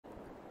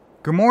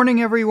Good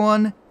morning,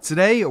 everyone.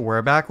 Today,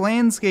 we're back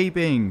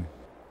landscaping.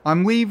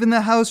 I'm leaving the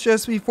house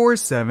just before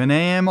 7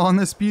 a.m. on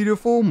this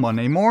beautiful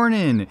Monday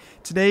morning.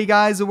 Today,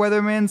 guys, the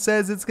weatherman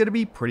says it's going to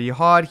be pretty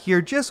hot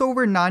here, just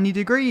over 90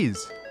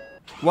 degrees.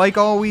 Like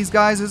always,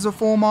 guys, there's a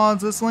full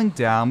mods list link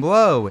down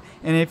below.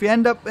 And if you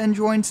end up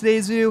enjoying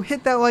today's video,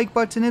 hit that like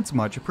button, it's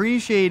much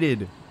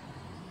appreciated.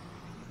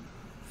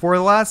 For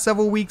the last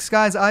several weeks,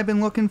 guys, I've been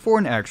looking for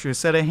an extra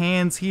set of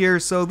hands here.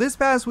 So this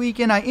past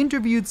weekend, I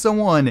interviewed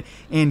someone,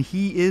 and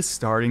he is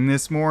starting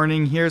this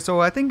morning here.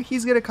 So I think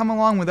he's going to come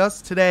along with us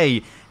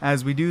today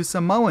as we do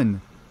some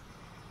mowing.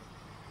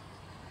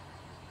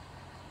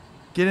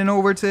 Getting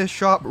over to the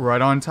shop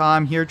right on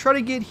time here. Try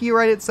to get here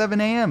right at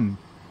 7 a.m.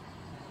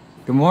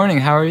 Good morning,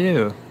 how are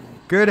you?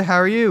 Good, how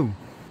are you?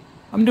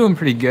 I'm doing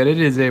pretty good. It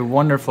is a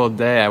wonderful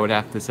day, I would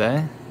have to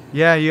say.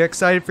 Yeah, you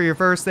excited for your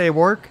first day of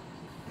work?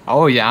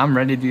 Oh yeah, I'm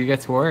ready to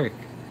get to work.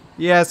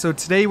 Yeah, so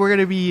today we're going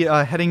to be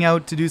heading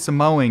out to do some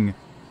mowing.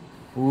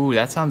 Ooh,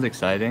 that sounds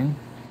exciting.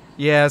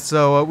 Yeah,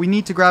 so we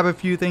need to grab a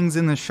few things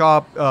in the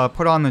shop,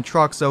 put on the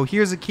truck. So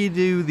here's a key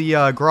to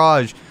the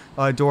garage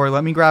door.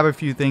 Let me grab a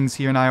few things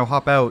here and I'll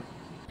hop out.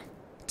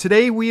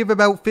 Today we have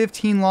about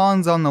 15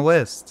 lawns on the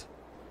list.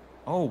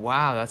 Oh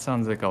wow, that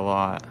sounds like a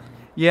lot.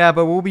 Yeah,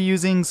 but we'll be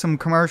using some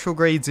commercial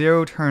grade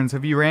zero turns.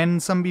 Have you ran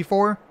some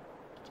before?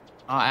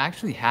 I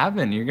actually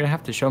haven't. You're going to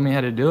have to show me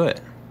how to do it.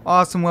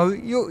 Awesome, well,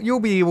 you'll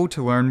be able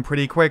to learn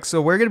pretty quick.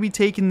 So we're going to be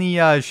taking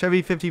the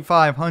Chevy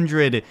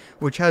 5500,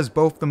 which has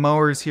both the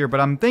mowers here. But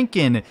I'm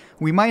thinking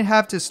we might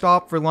have to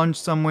stop for lunch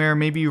somewhere,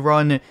 maybe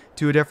run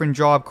to a different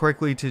job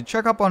quickly to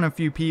check up on a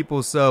few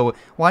people. So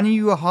why don't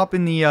you hop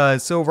in the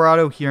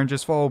Silverado here and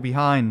just follow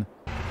behind.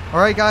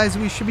 Alright guys,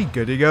 we should be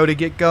good to go to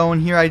get going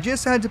here. I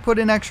just had to put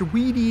an extra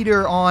weed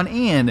eater on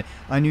and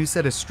a new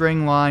set of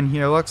string line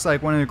here. Looks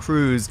like one of the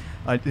crews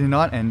did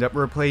not end up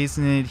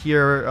replacing it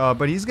here,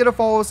 but he's going to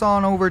follow us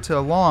on over to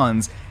the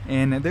lawns,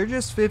 and they're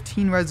just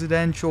 15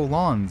 residential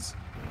lawns.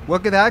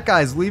 Look at that,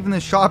 guys, leaving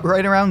the shop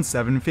right around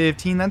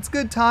 7:15. That's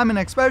good timing,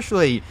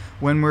 especially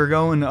when we're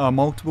going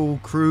multiple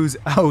crews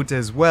out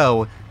as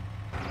well.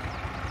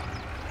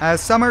 As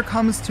summer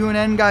comes to an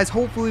end, guys,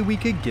 hopefully we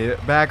could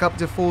get back up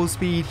to full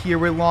speed here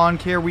with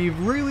LawnCare. We've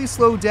really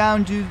slowed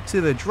down due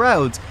to the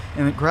drought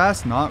and the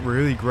grass not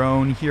really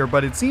grown here,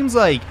 but it seems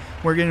like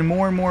we're getting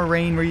more and more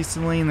rain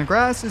recently and the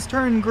grass is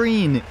turning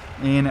green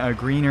and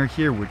greener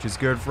here, which is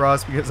good for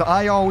us because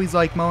I always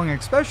like mowing,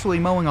 especially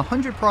mowing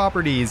 100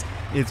 properties.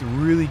 It's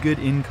really good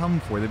income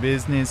for the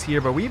business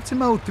here, but we have to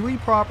mow 3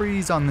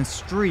 properties on the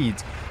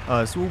street.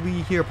 So we'll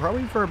be here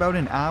probably for about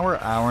an hour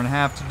and a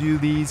half to do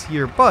these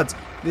here, but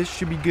this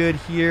should be good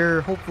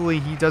here. Hopefully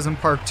he doesn't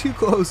park too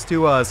close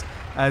to us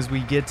as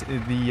we get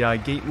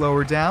the gate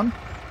lower down.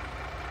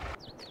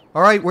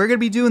 Alright, we're going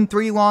to be doing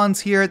 3 lawns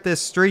here at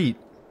this street.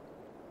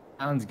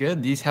 Sounds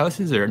good. These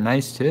houses are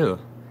nice too.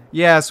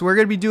 Yeah, so we're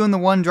going to be doing the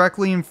one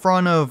directly in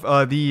front of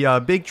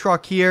the big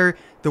truck here,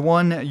 the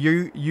one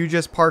you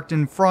just parked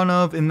in front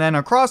of, and then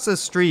across the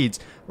street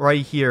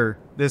right here,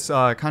 this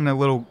kind of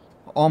little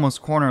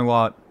almost corner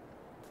lot.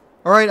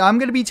 Alright, I'm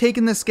going to be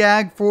taking the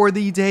Skag for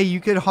the day. You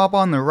could hop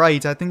on the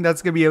right. I think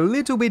that's going to be a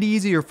little bit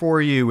easier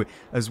for you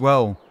as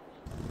well.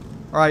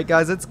 Alright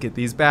guys, let's get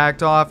these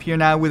backed off here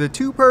now. With a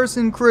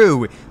 2-person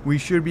crew, we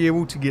should be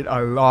able to get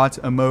a lot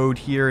of mowed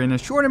here in a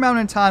short amount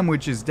of time,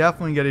 which is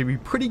definitely going to be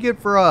pretty good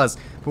for us.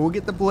 But we'll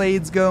get the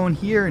blades going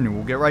here and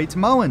we'll get right to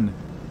mowing.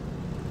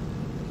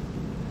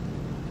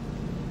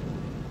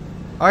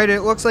 Alright,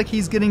 it looks like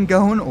he's getting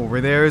going over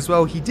there as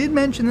well. He did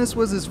mention this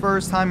was his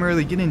first time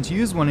really getting to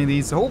use one of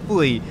these, so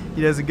hopefully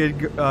he does a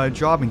good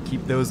job and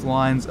keep those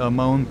lines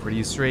mown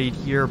pretty straight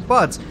here.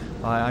 But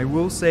I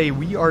will say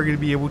we are going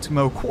to be able to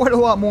mow quite a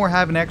lot more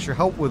having extra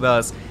help with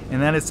us,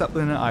 and that is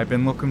something that I've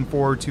been looking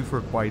forward to for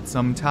quite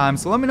some time.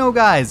 So let me know,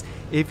 guys,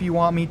 if you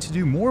want me to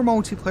do more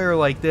multiplayer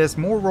like this,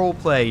 more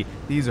roleplay.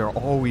 These are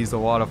always a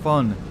lot of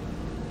fun.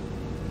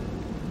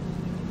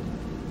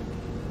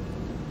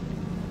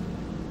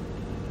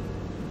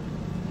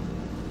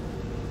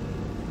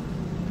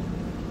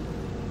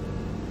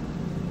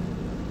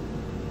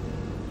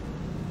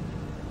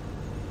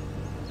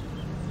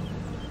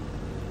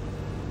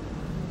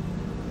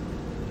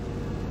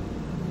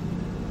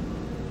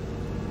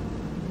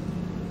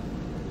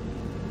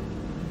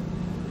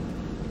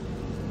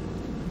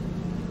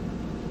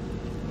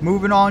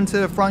 Moving on to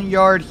the front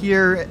yard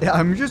here,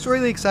 I'm just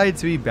really excited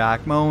to be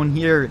back mowing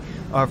here.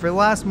 For the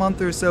last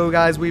month or so,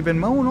 guys, we've been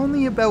mowing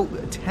only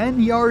about 10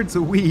 yards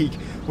a week,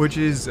 which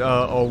is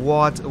a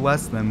lot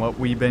less than what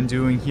we've been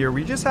doing here.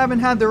 We just haven't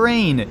had the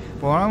rain.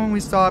 But why don't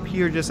we stop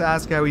here, just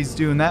ask how he's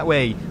doing. That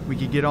way, we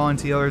could get on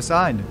to the other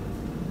side.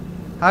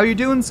 How you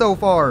doing so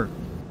far?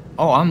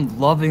 Oh, I'm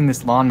loving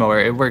this lawnmower.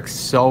 It works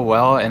so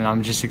well, and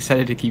I'm just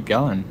excited to keep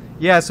going.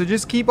 Yeah, so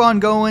just keep on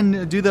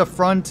going, do the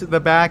front, the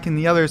back, and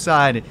the other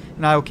side,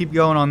 and I will keep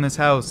going on this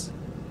house.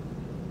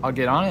 I'll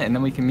get on it, and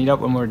then we can meet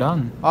up when we're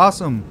done.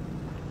 Awesome.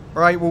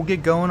 Alright, we'll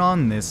get going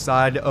on this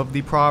side of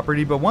the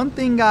property, but one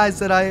thing, guys,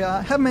 that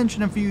I have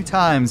mentioned a few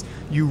times,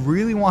 you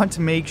really want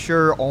to make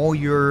sure all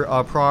your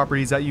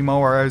properties that you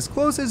mow are as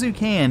close as you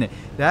can.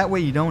 That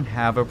way you don't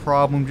have a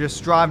problem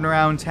just driving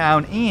around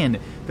town, and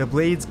the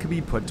blades can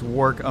be put to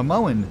work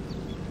mowing.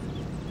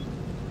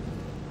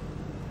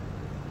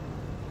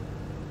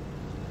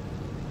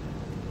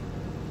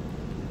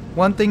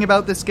 One thing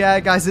about this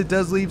guy, guys, it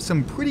does leave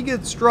some pretty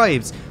good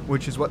stripes,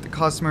 which is what the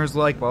customers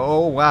like. Well,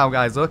 oh wow,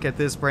 guys, look at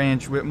this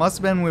branch. It must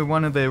have been with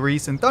one of the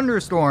recent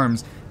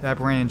thunderstorms that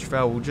branch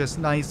fell. We'll just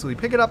nicely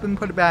pick it up and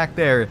put it back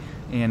there.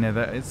 And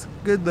it's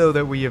good, though,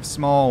 that we have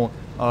small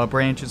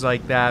branches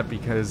like that,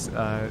 because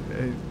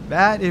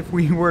that, if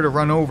we were to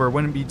run over,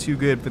 wouldn't be too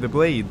good for the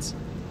blades.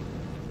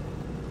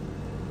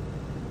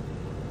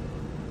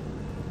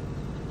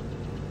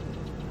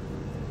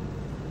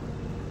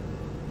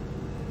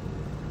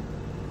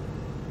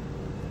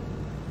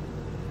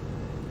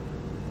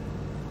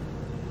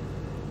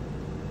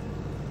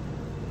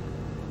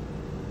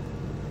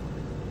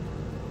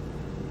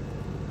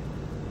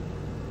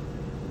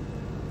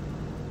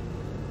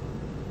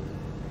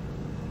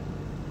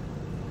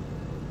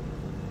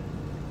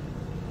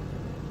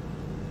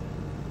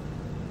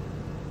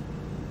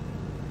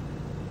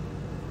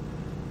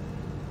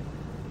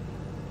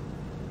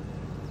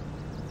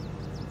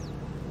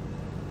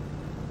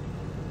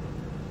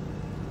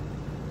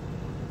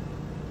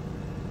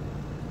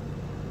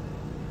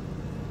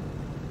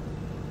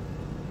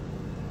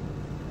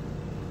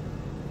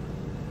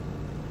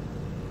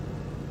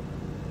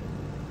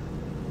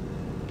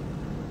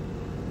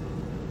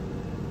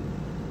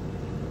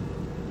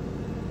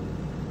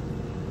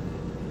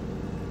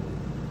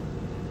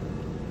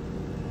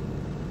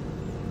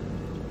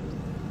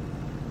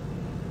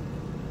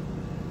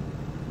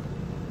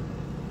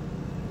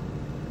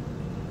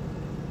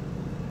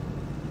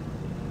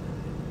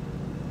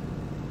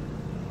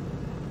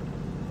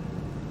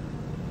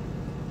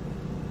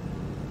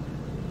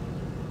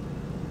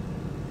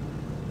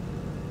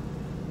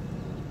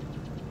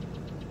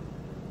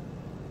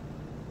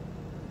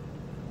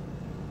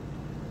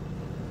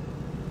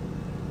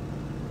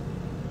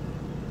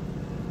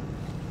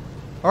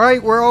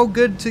 Alright, we're all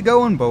good to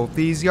go in both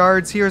these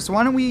yards here, so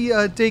why don't we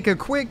take a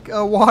quick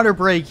water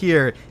break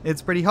here.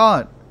 It's pretty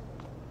hot.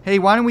 Hey,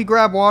 why don't we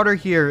grab water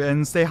here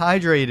and stay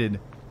hydrated?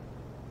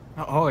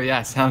 Oh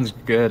yeah, sounds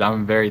good.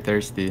 I'm very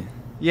thirsty.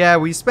 Yeah,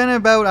 we spent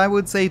about, I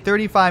would say,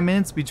 35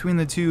 minutes between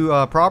the two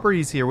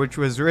properties here, which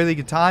was really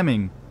good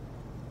timing.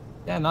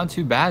 Yeah, not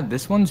too bad.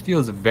 This one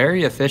feels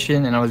very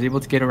efficient, and I was able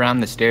to get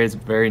around the stairs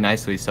very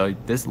nicely. So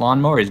this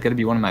lawnmower is going to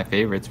be one of my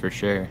favorites for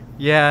sure.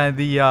 Yeah,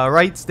 the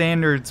right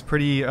standard's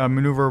pretty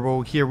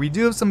maneuverable here. We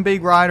do have some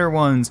big rider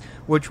ones,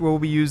 which we'll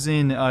be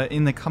using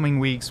in the coming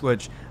weeks,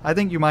 which I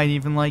think you might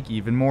even like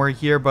even more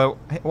here. But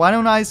why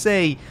don't I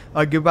say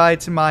goodbye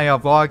to my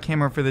vlog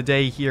camera for the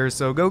day here.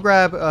 So go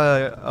grab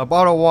a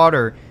bottle of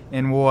water,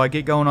 and we'll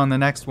get going on the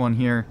next one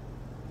here.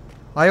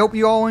 I hope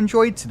you all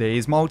enjoyed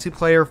today's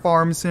multiplayer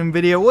farm sim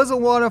video. It was a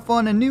lot of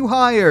fun, a new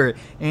hire,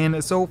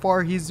 and so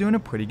far he's doing a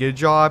pretty good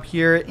job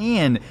here,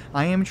 and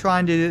I am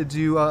trying to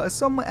do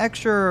some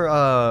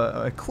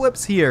extra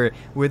clips here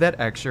with that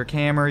extra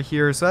camera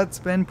here, so that's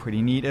been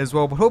pretty neat as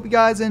well. But hope you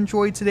guys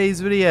enjoyed today's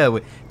video.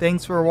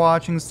 Thanks for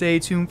watching, stay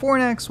tuned for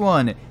next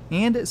one,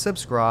 and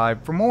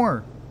subscribe for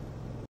more.